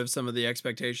subversion of some of the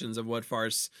expectations of what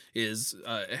farce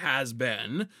has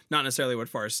been, not necessarily what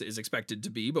farce is expected to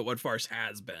be, but what farce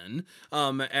has been.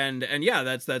 And yeah,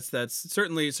 that's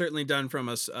certainly done from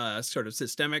a sort of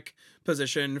systemic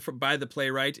position by the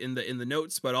playwright in the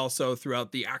notes, but also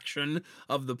throughout the action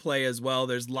of the play as well.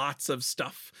 There's lots of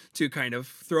stuff to kind of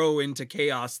throw into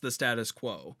chaos the status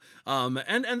quo. And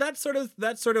that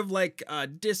sort of like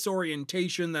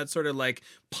disorientation, that sort of like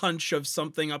punch of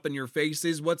something up in your face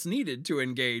is what's needed to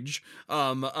engage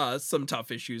some tough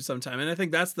issues sometime. And I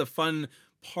think that's the fun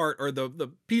part, or the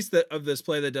piece of this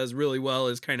play that does really well,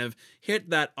 is kind of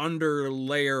hit that under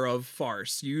layer of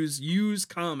farce, use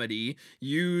comedy,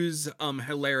 use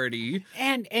hilarity,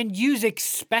 and use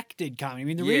expected comedy. I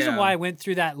mean, the reason why I went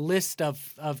through that list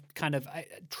of kind of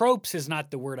tropes is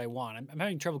not the word I want. I'm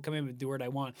having trouble coming up with the word I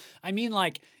want. I mean,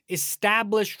 like,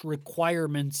 established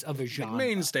requirements of a genre. Like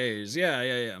mainstays.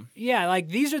 Yeah. Yeah, like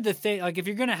these are the things, like if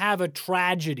you're going to have a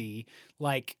tragedy,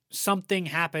 like something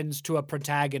happens to a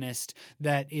protagonist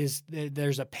that is,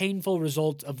 there's a painful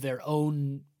result of their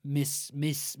own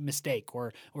mistake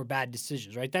or bad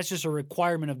decisions, right? That's just a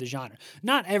requirement of the genre.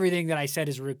 Not everything that I said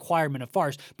is a requirement of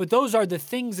farce, but those are the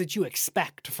things that you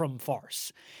expect from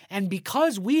farce. And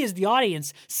because we as the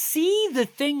audience see the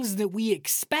things that we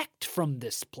expect from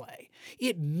this play,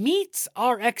 it meets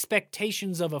our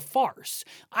expectations of a farce.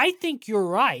 I think you're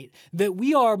right that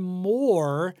we are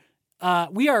more,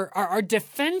 our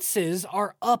defenses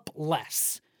are up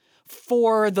less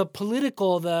for the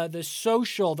political, the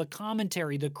social, the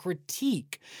commentary, the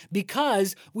critique,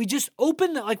 because we just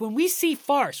open like when we see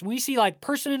farce, when we see like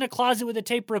person in a closet with a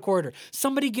tape recorder,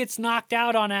 somebody gets knocked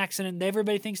out on accident and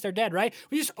everybody thinks they're dead, right?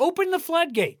 We just open the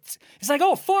floodgates. It's like,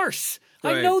 oh, farce.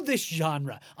 Right. I know this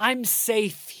genre. I'm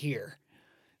safe here.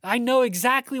 I know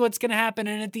exactly what's going to happen.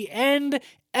 And at the end,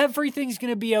 everything's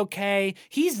going to be okay.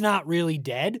 He's not really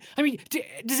dead. I mean,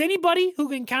 does anybody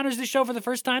who encounters this show for the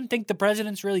first time think the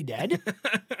president's really dead?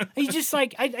 He's just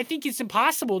like, I think it's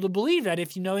impossible to believe that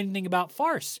if you know anything about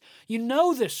farce. You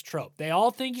know this trope. They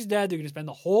all think he's dead. They're going to spend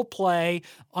the whole play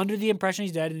under the impression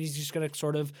he's dead, and he's just going to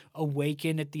sort of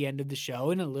awaken at the end of the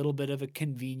show in a little bit of a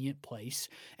convenient place.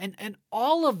 And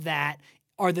all of that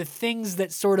are the things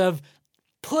that sort of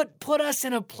put us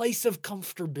in a place of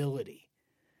comfortability.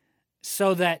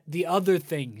 so that the other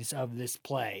things of this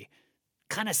play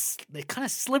kind of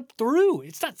slip through.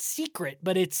 It's not secret,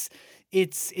 but it's and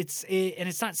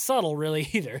it's not subtle really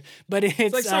either. But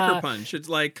It's like Sucker Punch. It's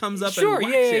like comes up sure, and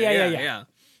whacks you. Yeah.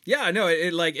 Yeah, no,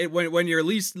 when you're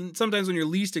sometimes when you're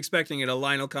least expecting it, a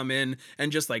line will come in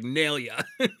and just like nail you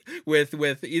with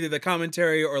either the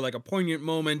commentary or like a poignant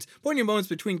moments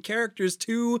between characters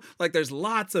too. Like there's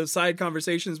lots of side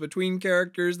conversations between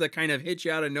characters that kind of hit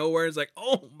you out of nowhere. It's like,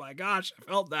 oh my gosh, I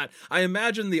felt that. I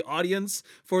imagine the audience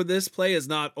for this play is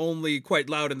not only quite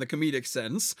loud in the comedic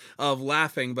sense of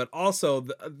laughing, but also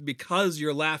because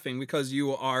you're laughing, because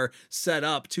you are set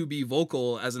up to be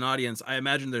vocal as an audience. I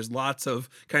imagine there's lots of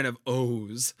kind of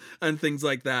ohs and things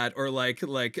like that, or like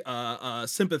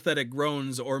sympathetic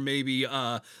groans, or maybe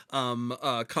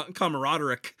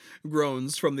camaraderie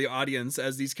groans from the audience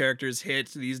as these characters hit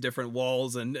these different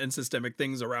walls and systemic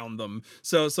things around them.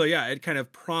 So yeah, it kind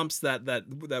of prompts that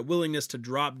willingness to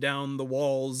drop down the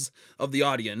walls of the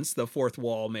audience, the fourth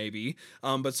wall maybe,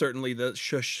 but certainly the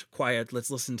shush, quiet,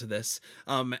 let's listen to this,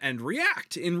 and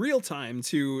react in real time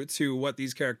to what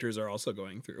these characters are also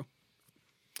going through.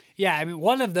 Yeah, I mean,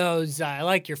 one of those, I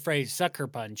like your phrase, sucker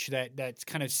punch, that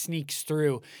kind of sneaks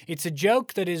through. It's a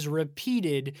joke that is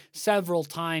repeated several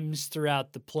times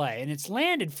throughout the play, and it's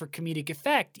landed for comedic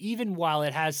effect, even while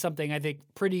it has something, I think,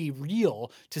 pretty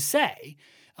real to say.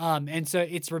 And so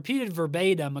it's repeated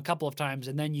verbatim a couple of times,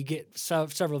 and then you get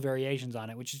several variations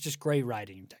on it, which is just great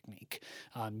writing technique.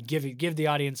 Give the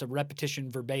audience a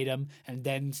repetition verbatim, and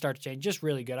then start to change. Just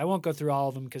really good. I won't go through all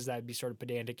of them because that'd be sort of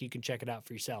pedantic. You can check it out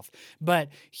for yourself. But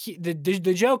the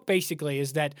joke basically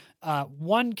is that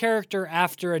one character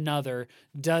after another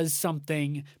does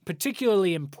something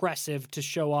particularly impressive to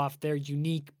show off their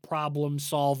unique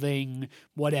problem-solving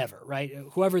whatever, right?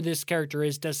 Whoever this character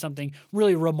is does something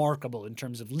really remarkable in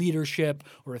terms of leadership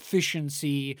or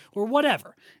efficiency or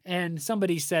whatever. And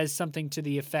somebody says something to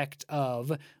the effect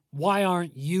of, "Why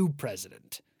aren't you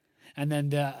president?" And then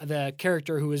the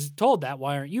character who is told that,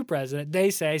 "Why aren't you president?"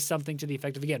 they say something to the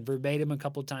effect of, again, verbatim a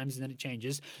couple of times, and then it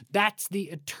changes. That's the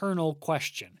eternal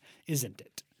question, isn't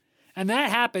it? And that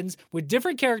happens with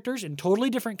different characters in totally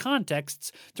different contexts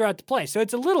throughout the play. So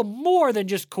it's a little more than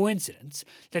just coincidence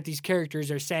that these characters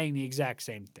are saying the exact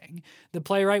same thing. The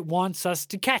playwright wants us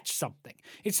to catch something.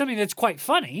 It's something that's quite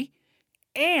funny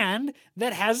and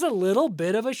that has a little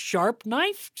bit of a sharp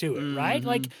knife to it, right?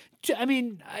 Like, I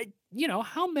mean,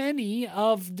 how many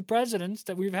of the presidents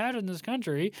that we've had in this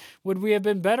country would we have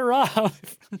been better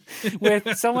off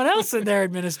with someone else in their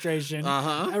administration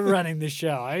running the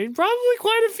show? I mean, probably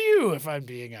quite a few, if I'm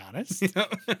being honest.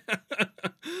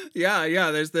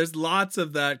 Yeah. There's lots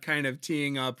of that kind of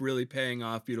teeing up, really paying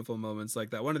off beautiful moments like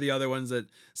that. One of the other ones that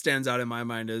stands out in my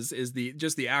mind is the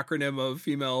acronym of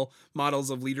female models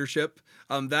of leadership.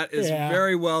 That is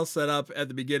very well set up at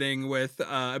the beginning with,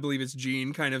 I believe it's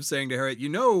Jean kind of saying to Harriet,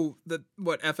 that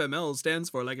what FML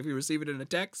stands for, like if you receive it in a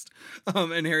text,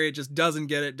 and Harriet just doesn't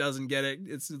get it.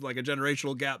 It's like a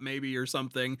generational gap maybe or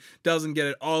something, doesn't get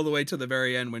it all the way to the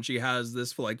very end when she has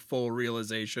this like full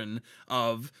realization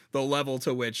of the level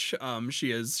to which she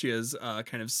has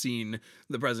kind of seen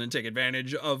the president take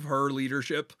advantage of her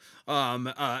leadership,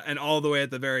 and all the way at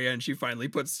the very end she finally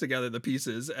puts together the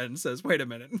pieces and says, wait a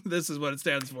minute, this is what it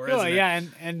stands for, isn't it?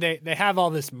 And they have all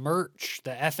this merch,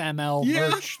 the FML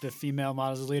merch, the female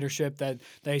models of leadership, that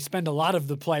they spend a lot of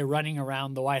the play running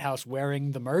around the White House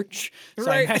wearing the merch. So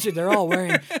I imagine they're all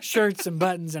wearing shirts and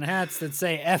buttons and hats that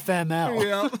say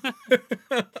FML.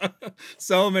 Yeah.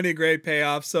 So many great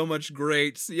payoffs, so much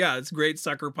great, it's great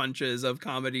sucker punches of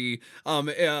comedy,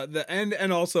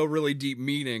 and also really deep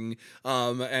meaning,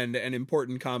 and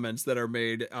important comments that are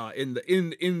made in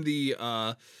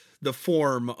the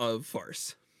form of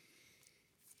farce.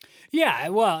 Yeah,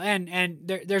 well, and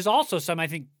there's also some, I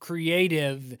think,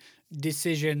 creative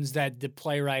decisions that the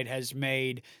playwright has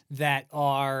made that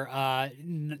are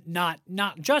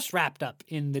not just wrapped up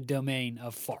in the domain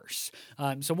of farce.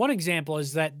 So one example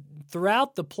is that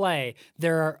throughout the play,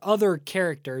 there are other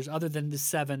characters other than the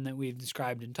 7 that we've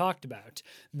described and talked about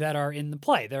that are in the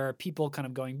play. There are people kind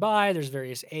of going by. There's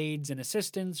various aides and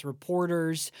assistants,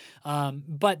 reporters.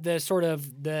 But the sort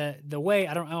of the way,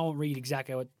 I won't read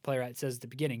exactly what the playwright says at the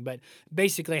beginning, but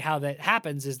basically how that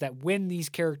happens is that when these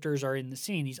characters are in the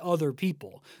scene, these other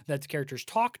people that the characters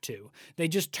talk to, they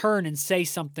just turn and say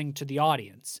something to the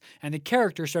audience. And the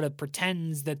character sort of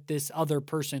pretends that this other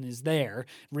person is there,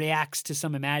 reacts to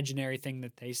some imaginary thing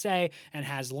that they say, and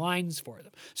has lines for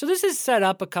them. So this is set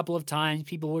up a couple of times.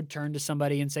 People would turn to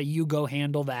somebody and say, you go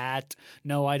handle that.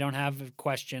 No, I don't have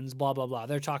questions, blah, blah, blah.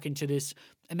 They're talking to this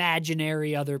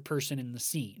imaginary other person in the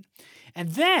scene.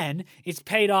 And then it's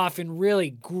paid off in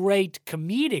really great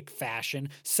comedic fashion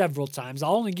several times.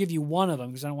 I'll only give you one of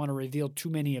them because I don't want to reveal too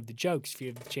many of the jokes if you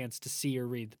have the chance to see or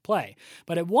read the play.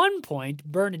 But at one point,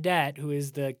 Bernadette, who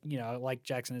is the, like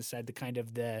Jackson has said, the kind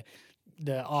of the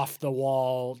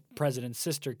off-the-wall president's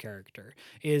sister character,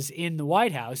 is in the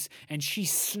White House, and she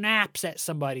snaps at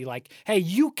somebody like, hey,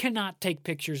 you cannot take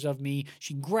pictures of me.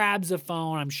 She grabs a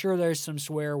phone. I'm sure there's some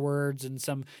swear words and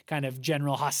some kind of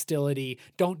general hostility.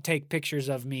 Don't take pictures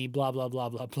of me, blah, blah, blah,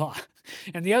 blah, blah.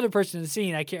 And the other person in the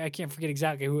scene, I can't forget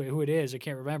exactly who it is. I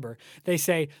can't remember. They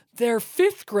say, they're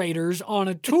fifth graders on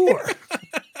a tour.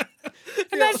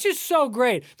 And that's just so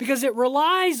great because it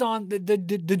relies on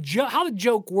how the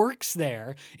joke works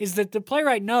there is that the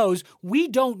playwright knows we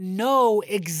don't know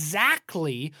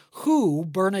exactly who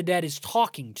Bernadette is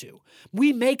talking to.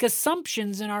 We make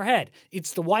assumptions in our head.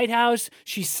 It's the White House.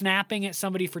 She's snapping at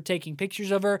somebody for taking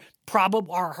pictures of her.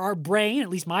 Probably our brain, at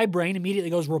least my brain, immediately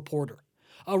goes reporter.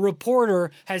 A reporter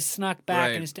has snuck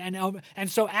back, right. and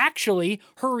so actually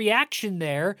her reaction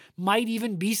there might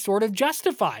even be sort of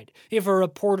justified if a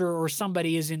reporter or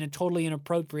somebody is in a totally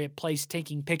inappropriate place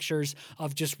taking pictures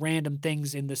of just random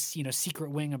things in the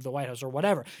secret wing of the White House or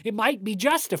whatever. It might be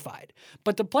justified,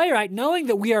 but the playwright, knowing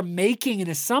that we are making an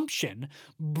assumption,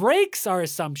 breaks our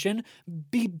assumption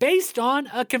based on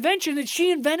a convention that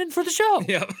she invented for the show.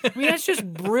 Yep. I mean, that's just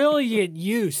brilliant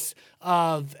use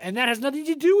of, and that has nothing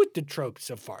to do with the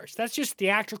tropes of farce. That's just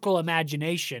theatrical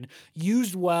imagination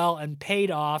used well and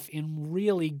paid off in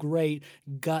really great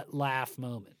gut laugh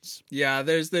moments. Yeah,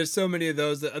 there's so many of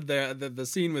those. The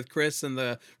scene with Chris and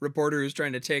the reporter who's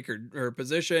trying to take her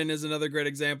position is another great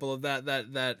example of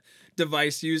that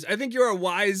device used. I think you are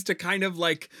wise to kind of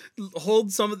like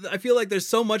hold some of I feel like there's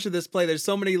so much of this play. There's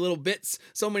so many little bits,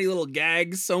 so many little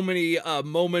gags, so many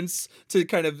moments to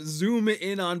kind of zoom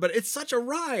in on, but it's such a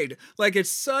ride. Like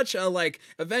it's such a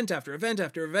event after event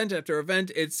after event after event.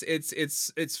 It's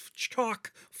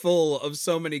chock full of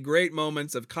so many great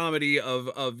moments of comedy,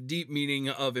 of deep meaning,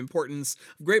 of importance,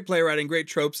 great playwriting, great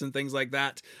tropes and things like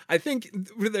that. I think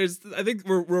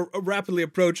we're rapidly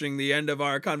approaching the end of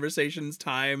our conversation's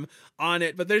time on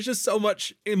it, but there's just so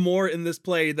much more in this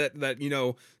play that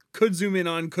could zoom in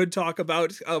on, could talk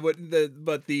about,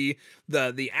 but the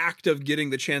act of getting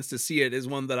the chance to see it is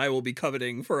one that I will be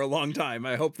coveting for a long time.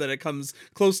 I hope that it comes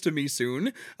close to me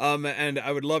soon, and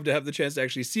I would love to have the chance to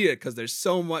actually see it because there's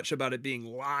so much about it being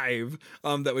live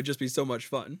that would just be so much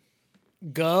fun.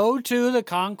 Go to the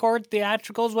Concord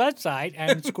Theatricals website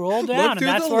and scroll down, and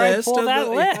that's where I pull that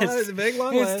list. The big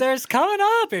long list. There's coming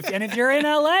up, if you're in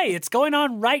LA, it's going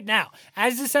on right now.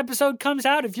 As this episode comes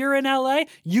out, if you're in LA,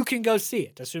 you can go see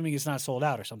it, assuming it's not sold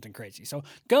out or something crazy. So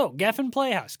go, Geffen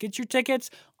Playhouse, get your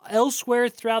tickets. Elsewhere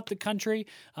throughout the country,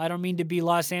 I don't mean to be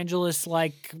Los Angeles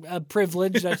like a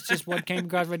privilege. That's just what came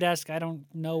across my desk. I don't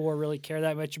know or really care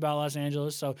that much about Los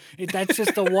Angeles, so that's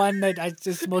just the one it's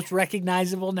just the most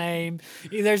recognizable name.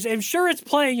 I'm sure it's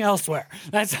playing elsewhere.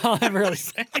 That's all I'm really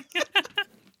saying.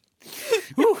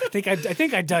 Whew, I think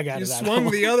I dug out of that. You swung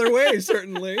the other way,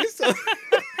 certainly. So.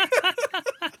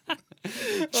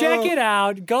 Check it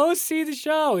out. Go see the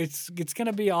show. It's going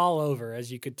to be all over,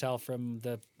 as you could tell from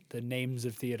the names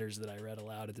of theaters that I read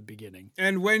aloud at the beginning.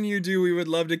 And when you do, we would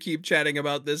love to keep chatting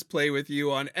about this play with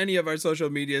you on any of our social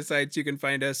media sites. You can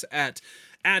find us at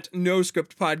No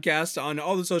Script Podcast on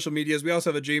all the social medias. We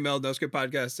also have a Gmail,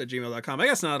 noscriptpodcast@gmail.com. I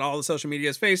guess not all the social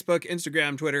medias: Facebook,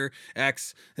 Instagram, Twitter,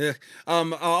 X,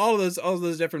 all of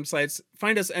those different sites.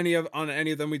 Find us on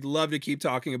any of them. We'd love to keep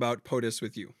talking about POTUS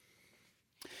with you.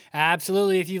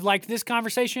 Absolutely. If you've liked this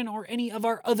conversation or any of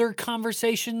our other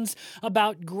conversations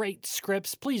about great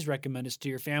scripts, please recommend us to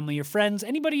your family, your friends,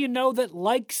 anybody you know that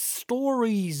likes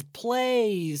stories,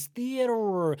 plays,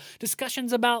 theater,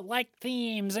 discussions about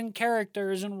themes and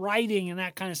characters and writing and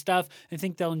that kind of stuff. I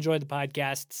think they'll enjoy the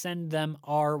podcast. Send them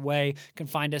our way. You can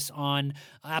find us on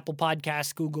Apple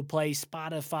Podcasts, Google Play,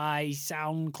 Spotify,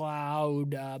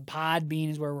 SoundCloud,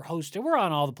 Podbean is where we're hosted. We're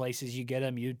on all the places you get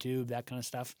them, YouTube, that kind of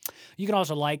stuff. You can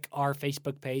also like our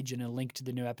Facebook page, and a link to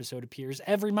the new episode appears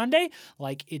every Monday,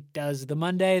 like it does the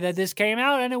Monday that this came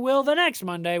out, and it will the next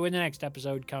Monday when the next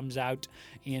episode comes out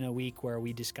in a week where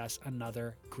we discuss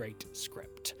another great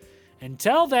script.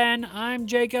 Until then, I'm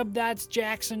Jacob, that's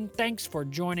Jackson. Thanks for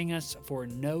joining us for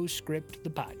No Script, the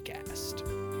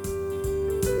podcast.